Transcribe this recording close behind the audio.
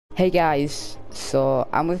Hey guys, so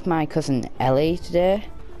I'm with my cousin Ellie today.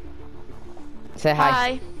 Say hi.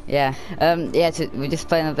 Hi. Yeah. We're just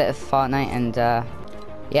playing a bit of Fortnite, and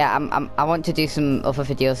yeah, I want to do some other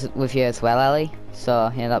videos with you as well, Ellie.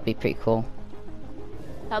 So yeah, that'd be pretty cool.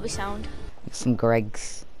 That'll be sound. Some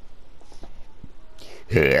Gregs.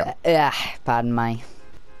 Yeah. Pardon my.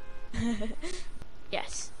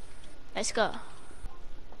 Yes. Let's go.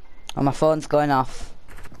 Oh, my phone's going off.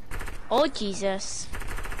 Oh Jesus.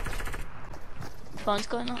 Phone's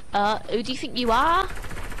going on. Who do you think you are?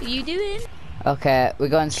 What are you doing? Okay, we're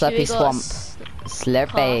going Should Slurpy we go Swamp.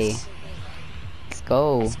 Slurpy. Course. Let's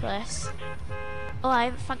go. This place. Oh, I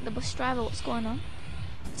haven't thanked the bus driver. What's going on?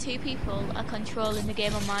 2 people are controlling the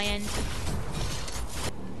game on my end.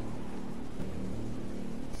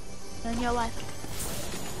 And your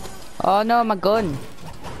wife. Oh no, my gun.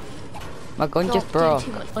 My gun Don't just do broke.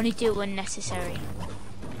 too much. Only do unnecessary.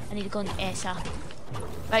 I need a gun ASAP.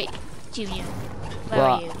 Right, Junior. Where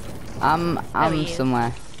are you? I'm you?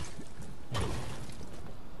 somewhere.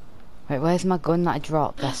 Wait, where's my gun that I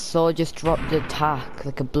dropped? I saw just dropped a tack,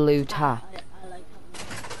 like a blue tack.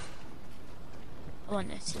 I want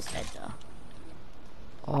this instead though.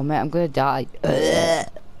 Oh mate, I'm gonna die. I'm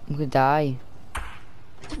gonna die.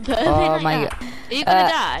 Oh my god. Are you gonna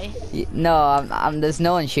die? No, I'm. There's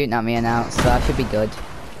no one shooting at me now, so I should be good.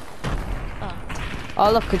 Oh.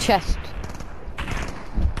 Oh look, a chest.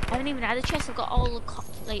 I haven't even had a chest. I've got all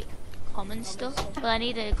the common stuff. But I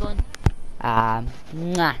need a gun.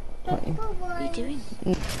 Mwah. What are you doing?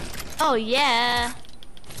 Oh yeah.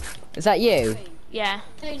 Is that you? Yeah.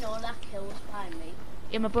 I know that kills behind me.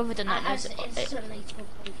 Yeah, my brother done that. As instantly took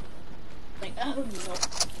me. Like, oh no.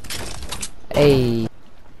 Hey.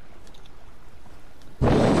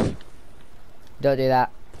 Don't do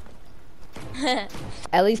that.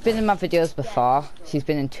 Ellie's been in my videos before. She's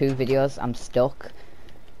been in 2 videos. I'm stuck.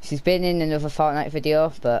 She's been in another Fortnite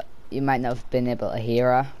video, but you might not have been able to hear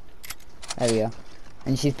her. There we go.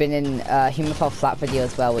 And she's been in Human Fall Flat video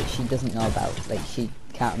as well, which she doesn't know about. Like, she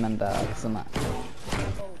can't remember or something.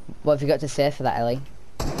 What have you got to say for that, Ellie?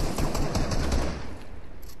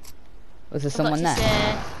 Was there someone there?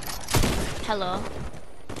 Hello.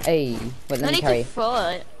 Hey, wait, let me need carry. to throw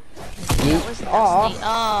it. You? That was nasty.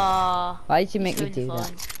 Oh. Why did you make me do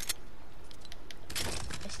that?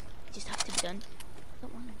 It just have to be done.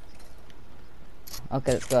 Don't want it.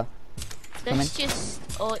 Okay, let's go. Let's just.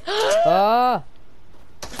 Oh. Oh!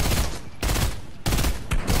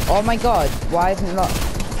 Oh my god, why isn't it not?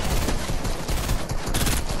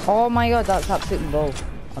 Oh my god, that's absolutely bull.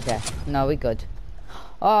 Okay, no, we're good.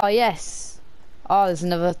 Oh yes. Oh, there's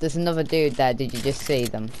another dude there. Did you just see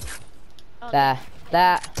them? Oh, there.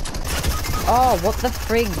 Oh, what the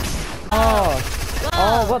frig? Oh. Whoa.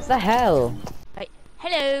 Oh, what the hell? Right.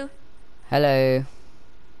 Hello. Hello.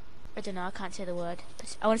 I don't know. I can't say the word.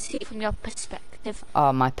 I want to see it from your perspective.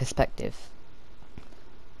 Oh, my perspective.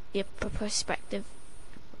 Your perspective.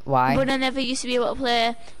 Why? But I never used to be able to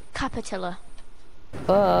play Capitilla.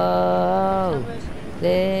 Oh,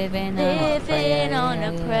 living on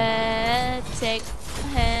a prayer. Take my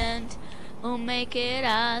hand, we'll make it,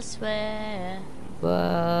 I swear.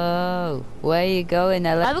 Whoa, where are you going,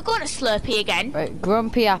 Ella? Are we going to Slurpee again? Right,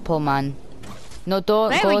 Grumpy Apple Man. No,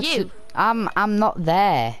 don't Where go are you? to. I'm not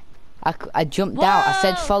there. I jumped out. I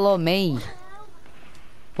said Whoa. follow me.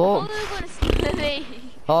 But Oh, we were going to Slurpee.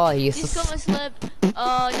 oh, you. Just come to Slurp.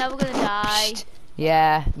 Oh, now we're gonna die.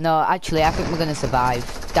 Yeah, no, actually, I think we're gonna survive.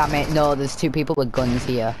 Damn it, no, there's 2 people with guns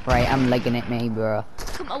here. Right, I'm legging it, me, bro.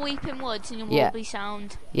 Come to Weeping Woods and you'll Yeah. be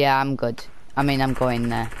sound. Yeah, I'm good. I mean, I'm going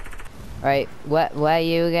there. Right, where are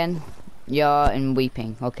you again? You're in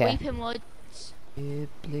Weeping, okay. Weeping Woods.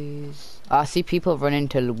 Please. Oh, I see people running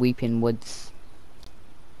to Weeping Woods.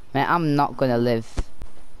 Man, I'm not gonna live.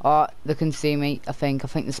 Oh, they can see me, I think.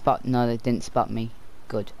 they spot. No, they didn't spot me.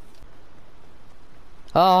 Good.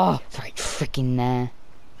 Oh, it's right freaking there.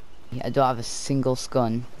 Yeah, I don't have a single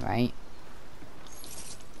gun, right?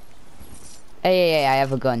 Hey, I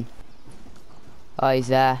have a gun. Oh, he's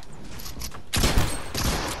there.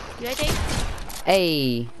 You ready?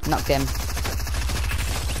 Hey, knocked him.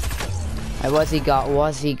 Hey, what's he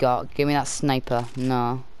got? Give me that sniper.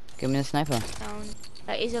 No, give me the sniper. Down.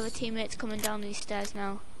 His other teammates coming down these stairs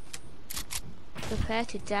now. Prepare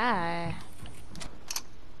to die.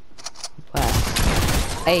 Where?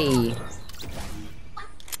 Hey.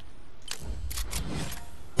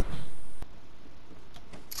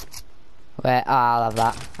 Where? Oh, I'll have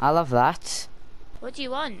that. I'll have that. What do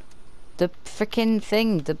you want? The freaking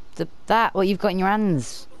thing. That. What you've got in your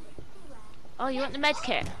hands. Oh, you want the med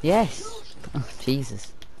kit? Yes. Oh,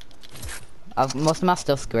 Jesus. Most of my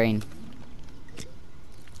stuff's green.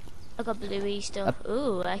 I got bluey stuff.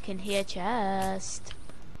 Ooh, I can hear chest.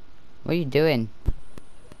 What are you doing?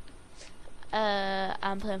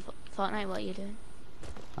 I'm playing Fortnite. What are you doing?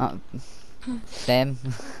 Oh, same.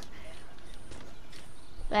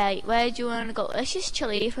 Right, where do you want to go? Let's just chill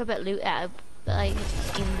here for a bit, loot it, but like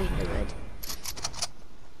even being the wood.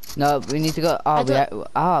 No, we need to go. Oh,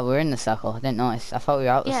 we're in the circle. I didn't notice. I thought we were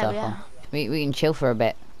out the Yeah, circle. We can chill for a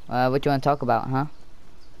bit. What do you want to talk about, huh?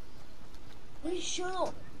 Please shut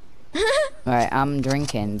up. Right, I'm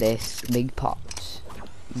drinking this big pot.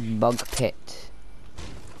 Bug pit.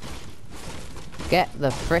 Get the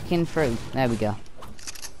frickin' fruit. There we go.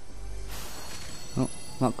 Oh,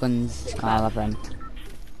 what guns? Oh, I'll have them.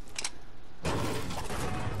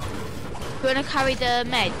 You wanna carry the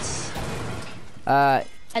meds? I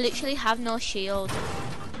literally have no shield.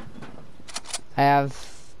 I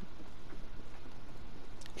have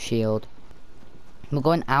shield. We're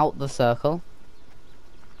going out the circle.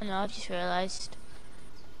 I know, I've just realised.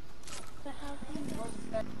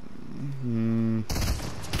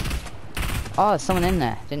 Oh, there's someone in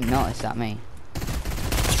there. Didn't notice that, me.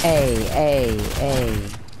 Hey.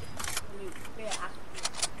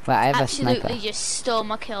 Well, I have a sniper. Absolutely just stole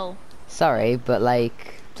my kill. Sorry, but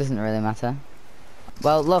like, doesn't really matter.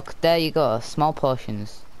 Well, look, there you go. Small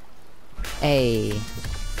portions. Hey.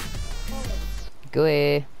 Go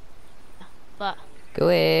away. But Go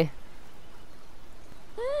away.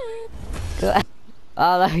 Go.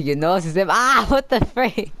 Oh, no, your nose is him. Ah, what the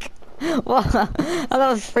freak? What? Oh, that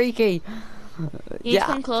was freaky. you need to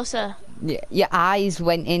come closer. Your eyes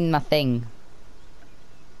went in my thing.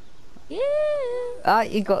 Yeah. Ah,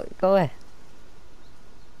 you go away.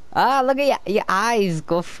 Ah, look at your eyes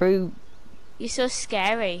go through. You're so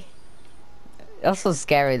scary. That's so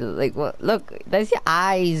scary. Like, what? Look, there's your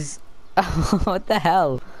eyes. What the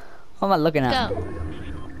hell? What am I looking at? Go.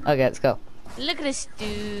 Okay, let's go. Look at this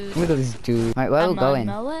dude. Look at this dude. Right, where are we going?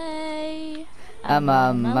 I'm on my way. I'm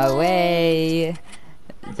on my way.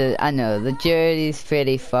 I know the journey's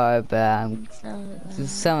pretty far, but I'm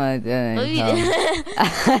some of the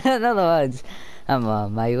I don't know the words. I'm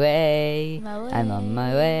on my way. I'm on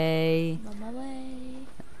my way. I'm on my way.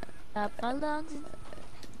 Up my lungs.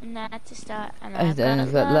 Not to start. And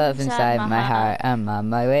I've got love inside my heart. I'm on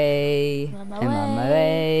my way. I'm on my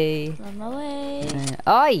way. I'm on my way.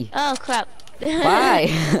 Oi! Oh crap. Why?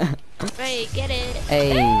 Right, get it.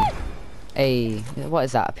 Hey, what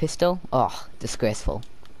is that? A pistol? Oh, disgraceful.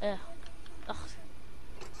 Ugh. Ugh.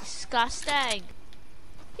 Disgusting.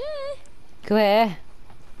 Yeah. Go here.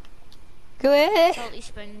 Go here. Salty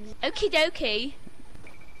Springs. Okie dokie.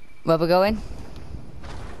 Where we going?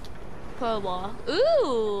 For a walk.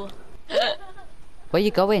 Ooh. Where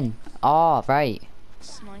you going? Oh, right.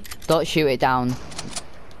 Smite. Don't shoot it down.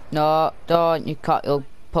 No, don't. You can't. You'll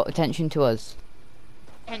put attention to us.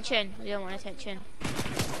 Attention. We don't want attention.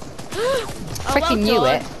 Freaking knew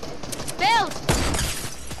it. Build.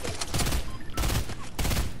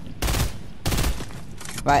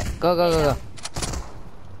 Right, go. Move.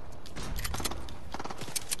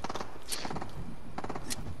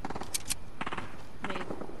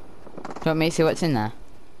 Do you want me to see what's in there?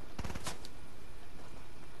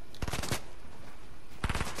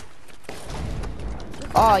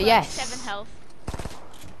 Oh, yes. 7 health.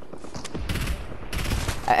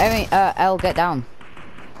 L, get down.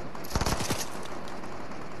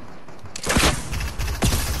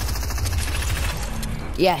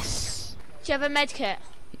 Yes. Do you have a med kit?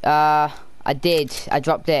 I did. I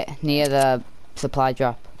dropped it near the supply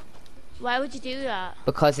drop. Why would you do that?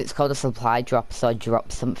 Because it's called a supply drop, so I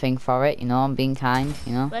dropped something for it, you know, I'm being kind,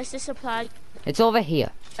 you know. Where's the supply? It's over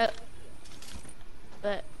here. But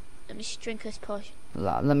let me just drink this potion.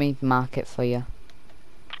 Let me mark it for you.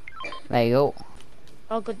 There you go.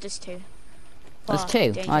 Oh good, there's 2. There's Oh, 2.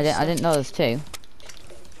 dangerous I stuff. didn't know there's 2.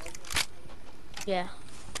 Yeah.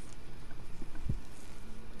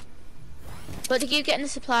 What did you get in the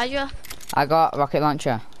supply drop? I got a rocket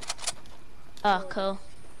launcher. Oh, cool.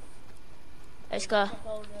 Let's go.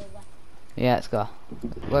 Yeah, let's go.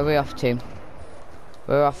 Where are we off to?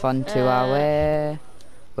 We're off onto our way.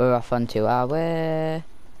 We're off onto our way.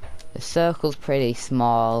 The circle's pretty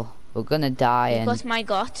small. We're gonna die You and got my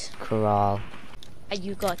got. crawl.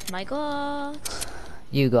 You got my got.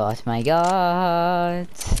 You got my god.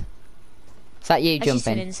 Is that you That's just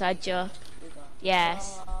an jumping? inside joke.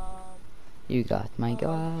 Yes. You got my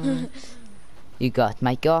god. You got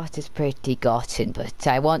my got is pretty gotten, but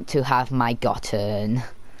I want to have my gotten.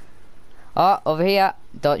 Oh, over here.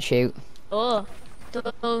 Don't shoot. Oh.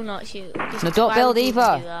 Do not shoot. Just No, don't why build would you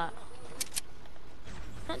either. do that?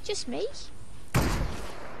 Not just me.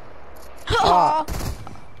 Oh.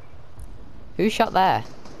 Who shot there?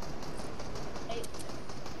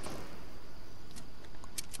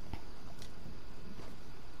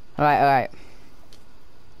 Alright.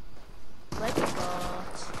 Where'd you go?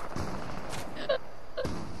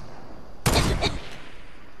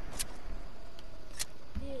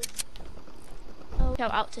 Oh,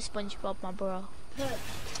 shout out to SpongeBob, my bro.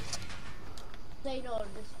 They know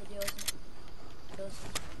this video isn't.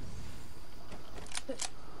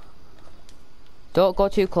 Don't go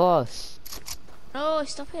too close. No,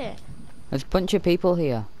 stop it. There's a bunch of people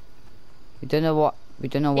here. We don't know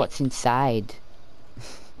what's inside.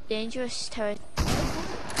 Dangerous territory.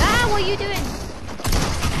 Ah, what are you doing?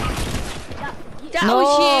 That No.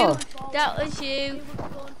 was you. That was you.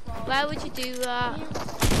 Why would you do that?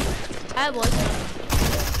 I wasn't.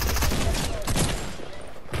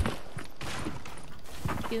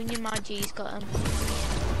 Junior Magi's got him.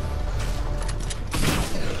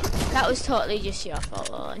 That was totally just your fault,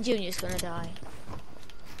 though, and Junior's gonna die.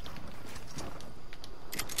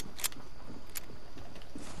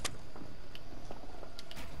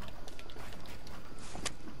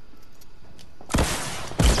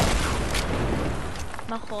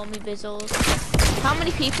 My homie Bizzles. How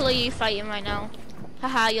many people are you fighting right now?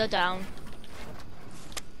 Haha, you're down.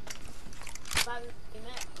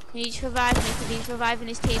 Can you just revive me because he's reviving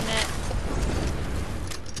his teammate?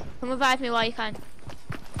 Come revive me while you can.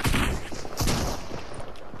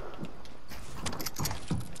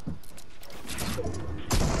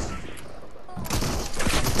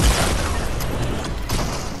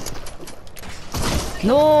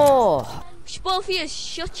 No! Both of you,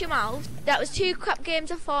 shut your mouth. That was 2 crap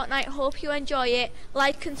games of Fortnite. Hope you enjoy it.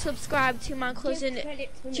 Like and subscribe to my cousin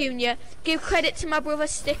Junior. Give credit to my brother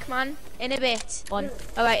Stickman in a bit.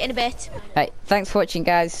 Alright, in a bit. Right, thanks for watching,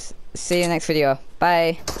 guys. See you next video.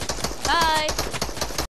 Bye. Bye.